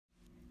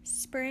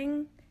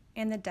Spring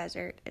and the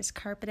desert is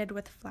carpeted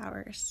with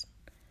flowers.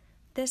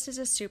 This is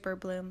a super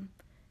bloom,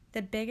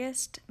 the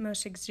biggest,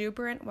 most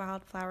exuberant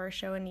wildflower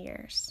show in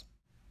years.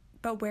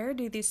 But where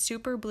do these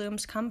super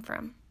blooms come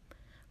from?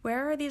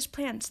 Where are these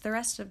plants the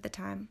rest of the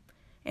time?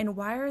 And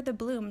why are the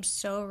blooms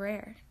so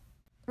rare?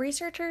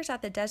 Researchers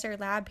at the Desert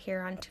Lab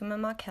here on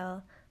Tumamoc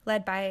Hill,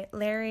 led by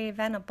Larry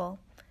Venable,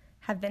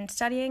 have been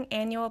studying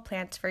annual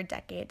plants for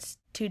decades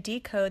to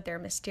decode their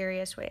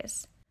mysterious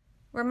ways.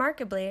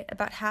 Remarkably,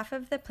 about half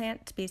of the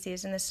plant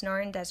species in the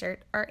Sonoran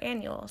Desert are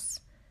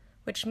annuals,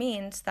 which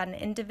means that an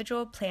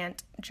individual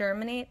plant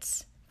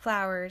germinates,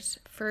 flowers,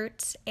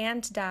 fruits,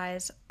 and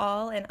dies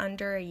all in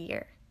under a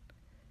year.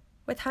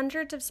 With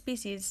hundreds of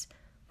species,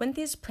 wouldn't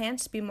these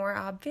plants be more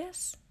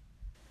obvious?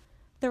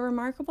 The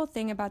remarkable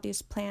thing about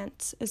these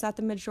plants is that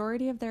the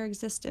majority of their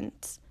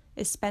existence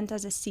is spent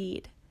as a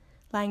seed,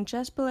 lying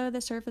just below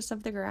the surface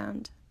of the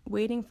ground,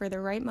 waiting for the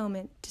right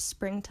moment to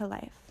spring to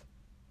life.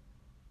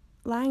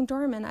 Lying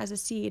dormant as a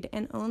seed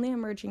and only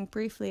emerging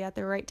briefly at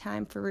the right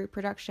time for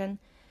reproduction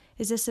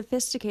is a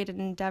sophisticated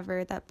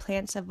endeavor that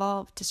plants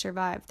evolved to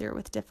survive through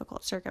with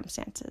difficult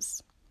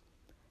circumstances.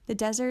 The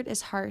desert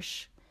is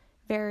harsh,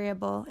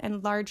 variable,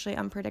 and largely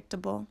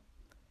unpredictable.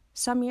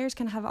 Some years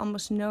can have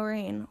almost no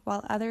rain,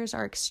 while others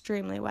are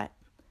extremely wet.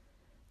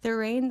 The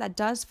rain that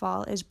does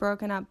fall is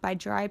broken up by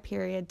dry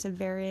periods of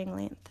varying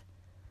length.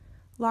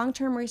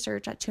 Long-term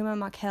research at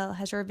Tumamoc Hill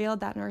has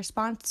revealed that in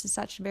response to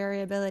such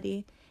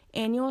variability,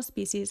 annual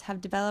species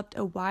have developed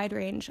a wide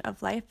range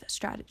of life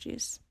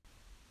strategies.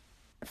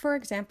 For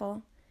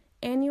example,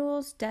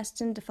 annuals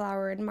destined to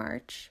flower in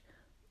March,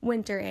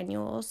 winter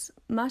annuals,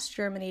 must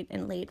germinate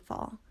in late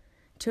fall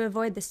to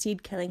avoid the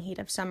seed-killing heat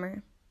of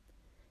summer.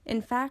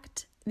 In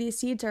fact, these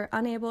seeds are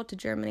unable to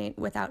germinate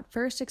without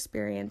first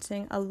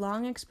experiencing a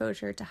long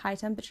exposure to high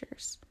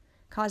temperatures,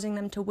 causing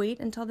them to wait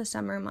until the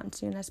summer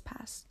monsoon has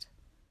passed.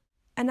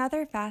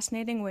 Another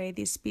fascinating way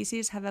these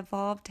species have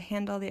evolved to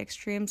handle the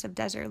extremes of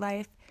desert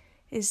life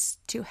is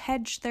to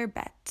hedge their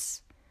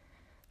bets.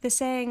 The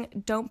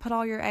saying, "don't put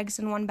all your eggs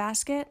in one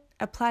basket,"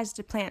 applies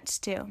to plants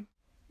too.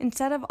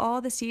 Instead of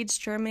all the seeds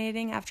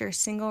germinating after a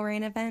single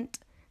rain event,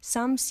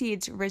 some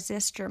seeds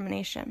resist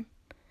germination.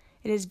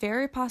 It is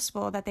very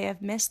possible that they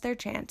have missed their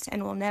chance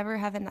and will never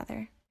have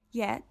another.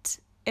 Yet,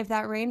 if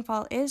that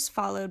rainfall is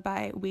followed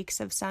by weeks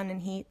of sun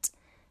and heat,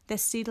 the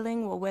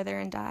seedling will wither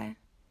and die.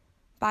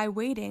 By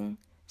waiting,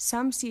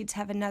 some seeds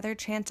have another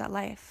chance at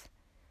life.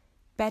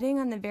 Betting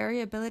on the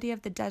variability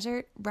of the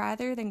desert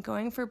rather than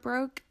going for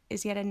broke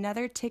is yet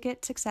another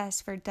ticket success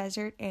for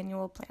desert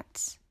annual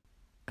plants.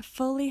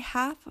 Fully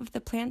half of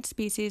the plant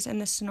species in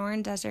the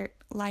Sonoran Desert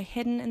lie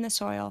hidden in the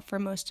soil for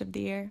most of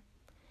the year,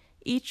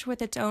 each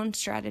with its own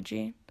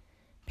strategy,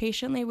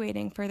 patiently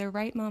waiting for the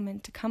right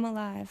moment to come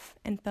alive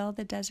and fill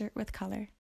the desert with color.